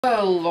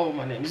Hello,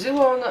 my name is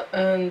Ilona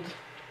and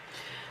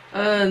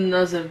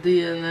another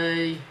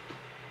DNA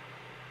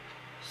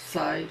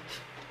site,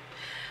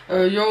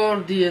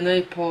 your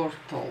DNA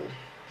portal.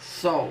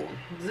 So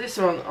this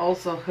one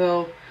also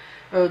have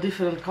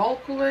different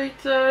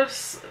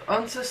calculators,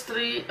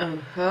 ancestry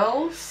and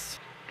health.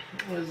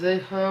 They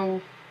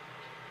have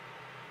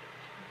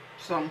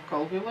some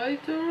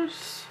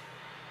calculators,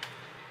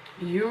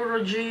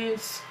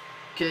 Eurogenes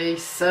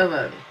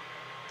K7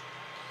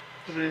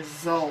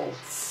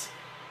 results.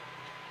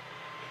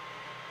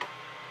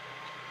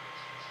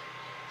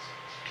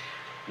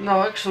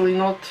 No, actually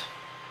not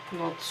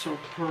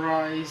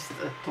surprised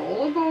at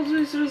all about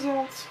these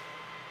results.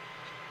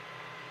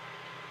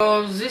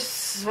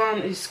 This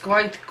one is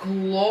quite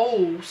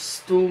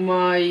close to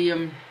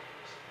my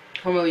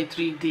family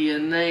tree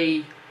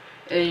DNA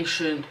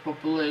ancient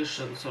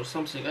populations or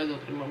something. I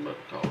don't remember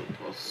how it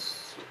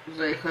was.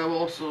 They have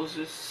also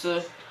this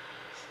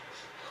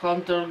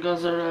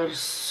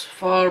hunter-gatherers,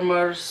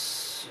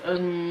 farmers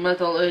and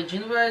metal age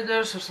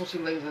invaders or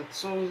something like that.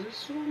 So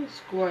this one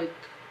is quite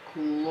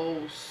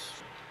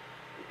close.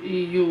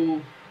 EU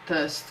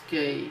test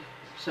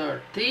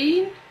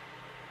K13,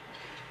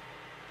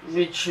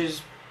 which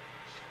is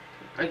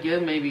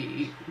again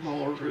maybe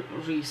more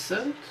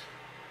recent,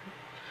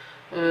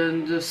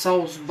 and the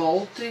South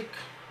Baltic,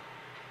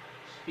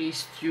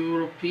 East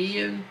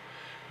European,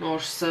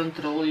 North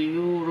Central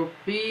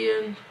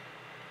European,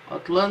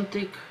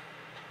 Atlantic,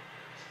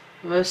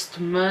 West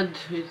Med,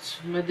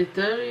 it's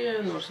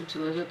Mediterranean or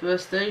something like that,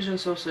 West Asian,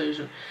 South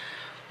Asian.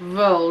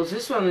 Well,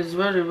 this one is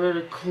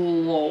very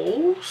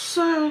close.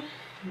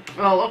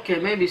 Well, okay,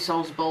 maybe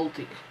South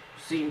Baltic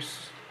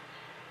seems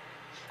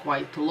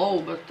quite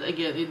low, but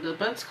again, it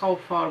depends how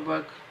far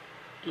back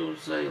do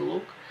they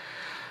look,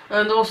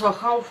 and also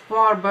how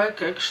far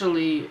back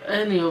actually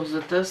any of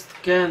the tests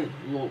can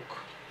look.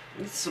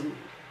 It's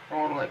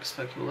more like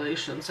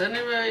speculations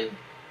anyway.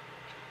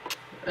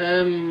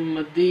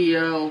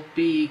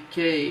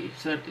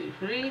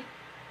 MDLPK33.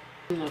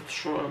 I'm not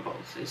sure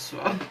about this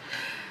one.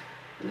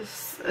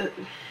 This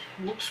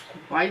looks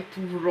quite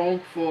wrong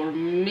for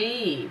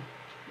me,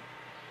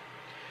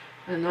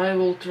 and I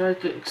will try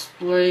to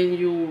explain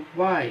you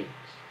why.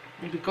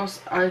 Because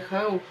I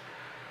have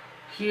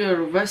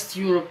here West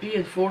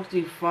European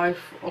 45,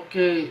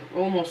 okay,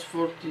 almost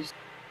 40,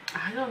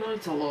 I don't know,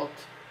 it's a lot.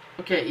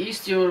 Okay,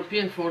 East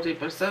European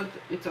 40%,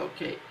 it's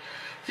okay.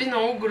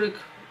 Finno-Ugric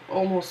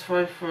almost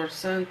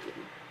 5%,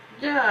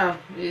 yeah,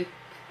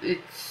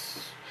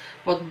 it's,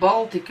 but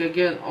Baltic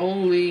again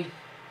only,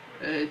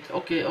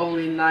 okay,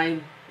 only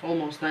 9,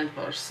 almost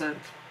 9%.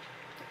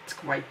 It's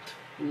quite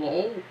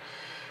low.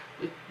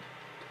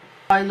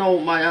 I know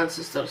my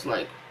ancestors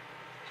like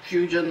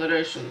few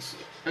generations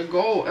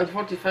ago, and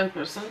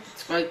 45%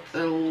 it's quite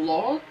a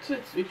lot.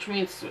 Which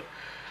means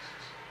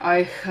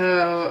I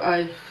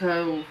have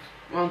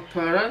one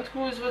parent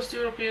who is West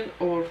European,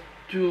 or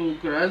two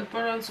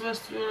grandparents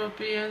West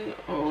European,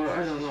 or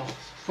I don't know,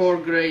 4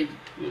 great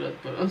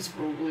grandparents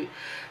probably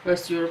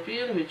West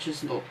European, which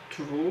is not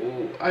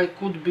true. I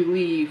could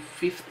believe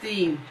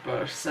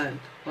 15%,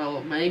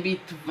 well maybe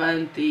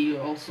 20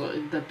 also,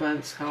 it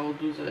depends how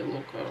do they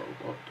look or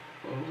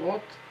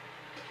what.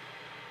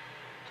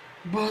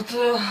 But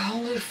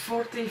only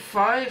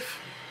 45.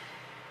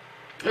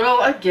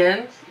 Well,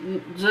 again,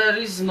 there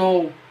is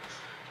no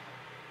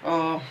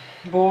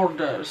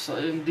borders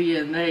in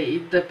DNA.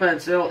 It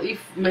depends. Well, if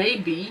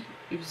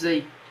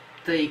they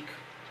take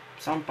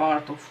some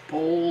part of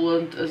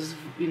Poland as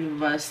in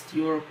West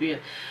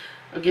European,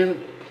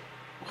 again,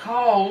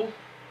 how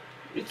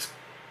it's,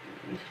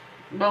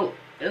 well,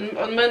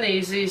 on many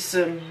of these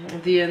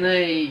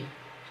DNA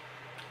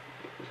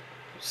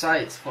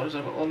sites, for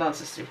example, on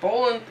Ancestry,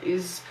 Poland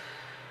is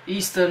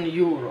Eastern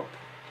Europe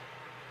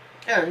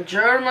and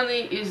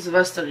Germany is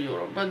Western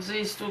Europe, but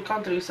these two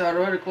countries are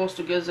very close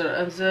together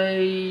and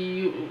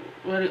they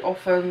very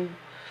often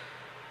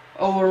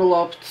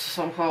overlapped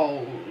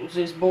somehow.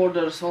 These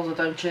borders all the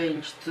time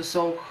changed,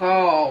 so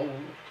how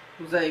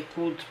they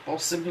could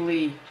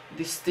possibly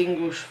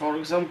distinguish, for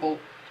example,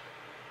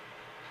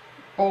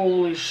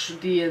 Polish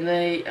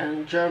DNA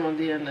and German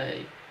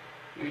DNA,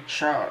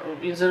 which are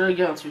in the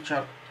regions which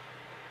are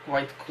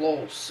quite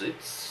close.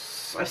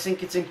 I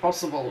think it's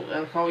impossible.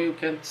 And how you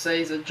can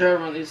say that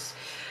German is,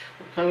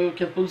 how you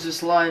can put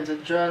this line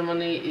that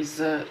Germany is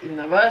in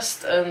the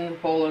west and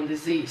Poland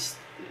is east?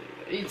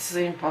 It's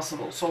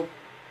impossible. So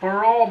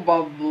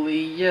probably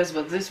yes,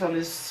 but this one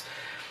is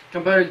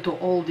comparing to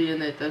all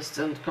DNA tests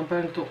and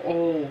comparing to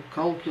all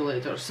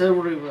calculators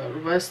everywhere.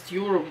 West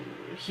Europe,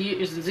 here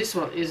is, this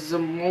one is the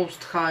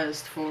most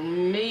highest for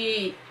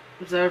me,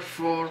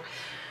 therefore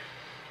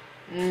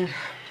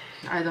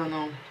I don't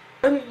know.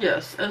 And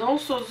yes, and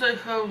also they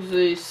have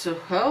this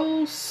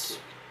health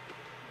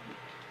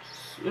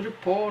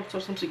reports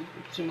or something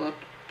similar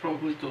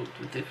probably to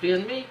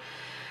 23andMe.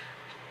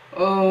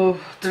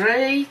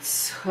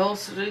 Traits,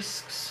 health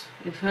risks,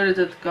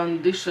 inherited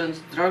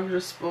conditions, drug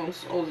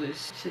response, all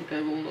this. I think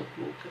I will not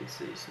look at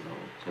this now.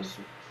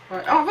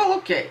 Oh well,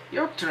 okay,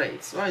 your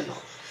traits, why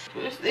not?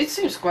 It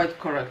seems quite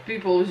correct.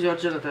 People with your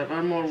genotype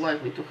are more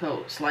likely to have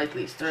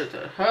slightly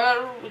straighter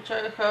hair, which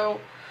I have,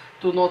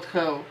 to not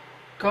have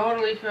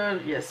curly hair.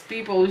 Yes,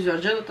 people with your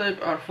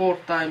genotype are 4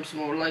 times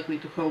more likely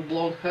to have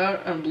blonde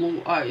hair and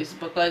blue eyes,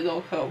 but I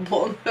don't have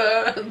blonde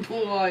hair and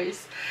blue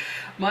eyes.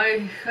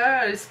 My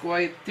hair is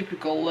quite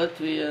typical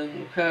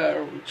Latvian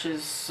hair, which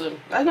is,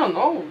 I don't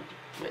know,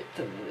 wait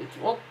a minute,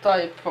 what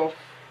type of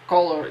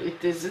color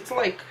it is. It's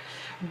like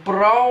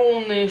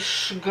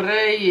brownish,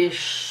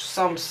 grayish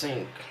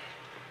something,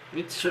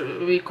 which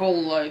we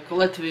call like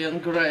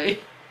Latvian grey.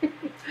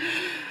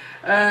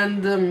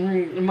 And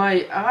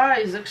my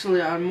eyes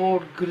actually are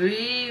more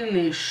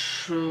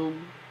greenish,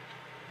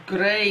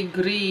 grey,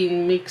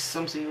 green mix,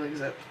 something like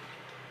that.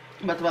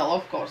 But well,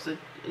 of course,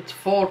 it's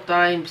 4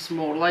 times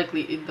more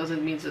likely. It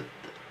doesn't mean that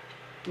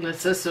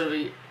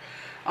necessarily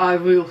I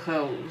will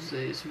have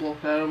this blue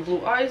hair and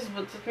blue eyes,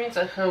 but it means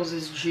I have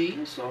this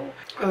gene. So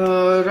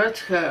red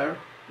hair,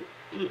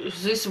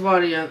 this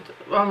variant,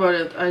 one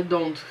variant I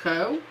don't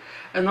have,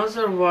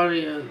 another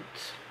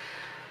variant,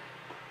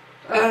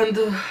 and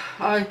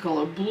eye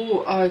color,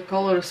 blue eye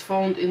color is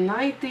found in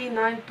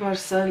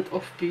 99%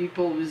 of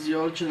people with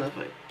your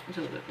genotype.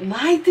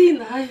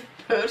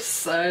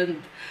 99%!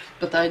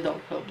 But I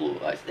don't have blue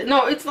eyes.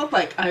 No, it's not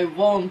like I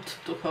want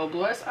to have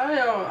blue eyes.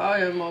 I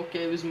am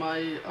okay with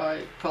my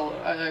eye color.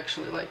 I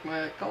actually like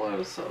my eye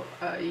color, so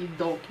I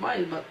don't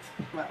mind, but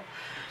well,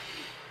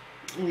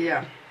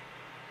 yeah.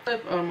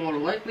 Are more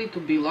likely to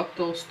be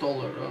lactose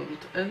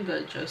tolerant and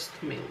digest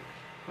milk.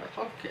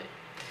 Well, okay.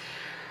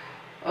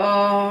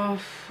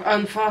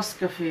 And fast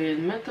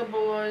caffeine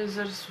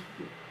metabolizers.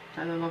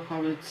 I don't know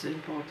how it's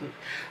important.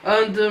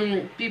 And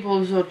people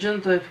with your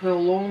genotype have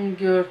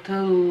longer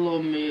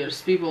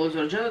telomeres. People with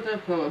your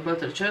genotype have a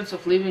better chance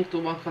of living to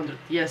 100.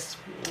 Yes,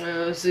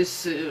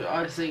 this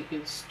I think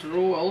it's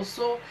true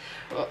also.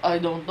 I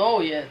don't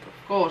know yet,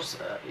 of course.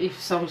 If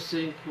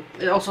something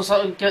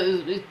also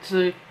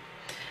it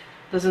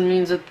doesn't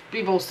mean that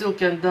people still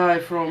can die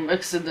from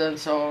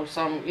accidents or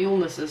some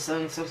illnesses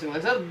and something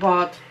like that,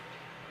 but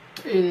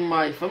in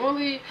my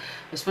family,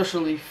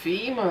 especially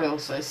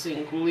females, I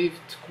think,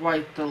 lived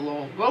quite a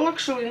long. Well,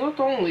 actually, not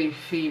only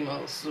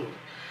females.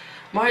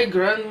 My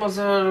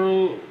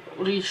grandmother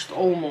reached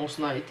almost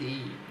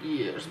 90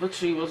 years, but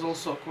she was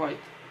also quite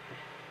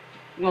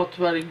not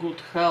very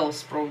good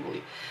health,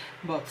 probably.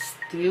 But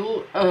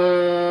still,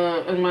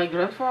 and my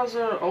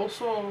grandfather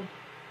also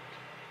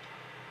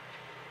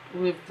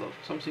lived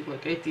something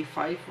like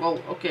 85.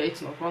 Well, okay,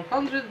 it's not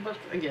 100, but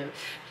again,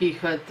 he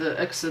had an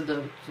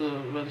accident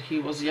when he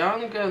was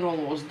young and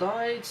almost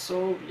died,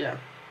 so yeah.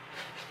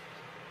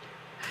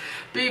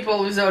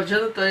 People with our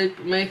genotype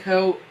may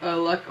have a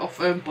lack of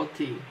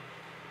empathy.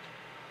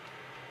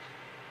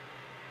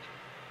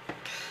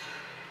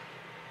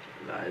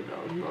 I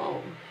don't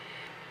know.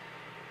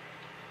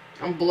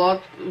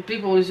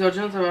 People with your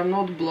genotype are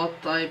not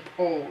blood type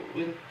O.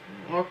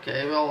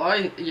 Okay,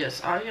 well,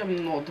 yes, I am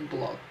not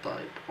blood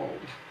type O.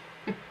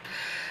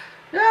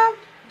 Yeah,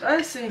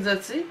 I think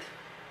that's it.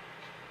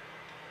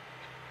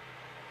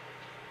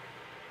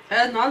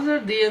 Another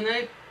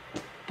DNA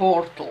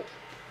portal.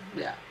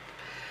 Yeah.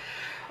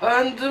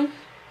 And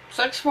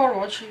thanks for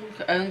watching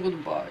and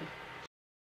goodbye.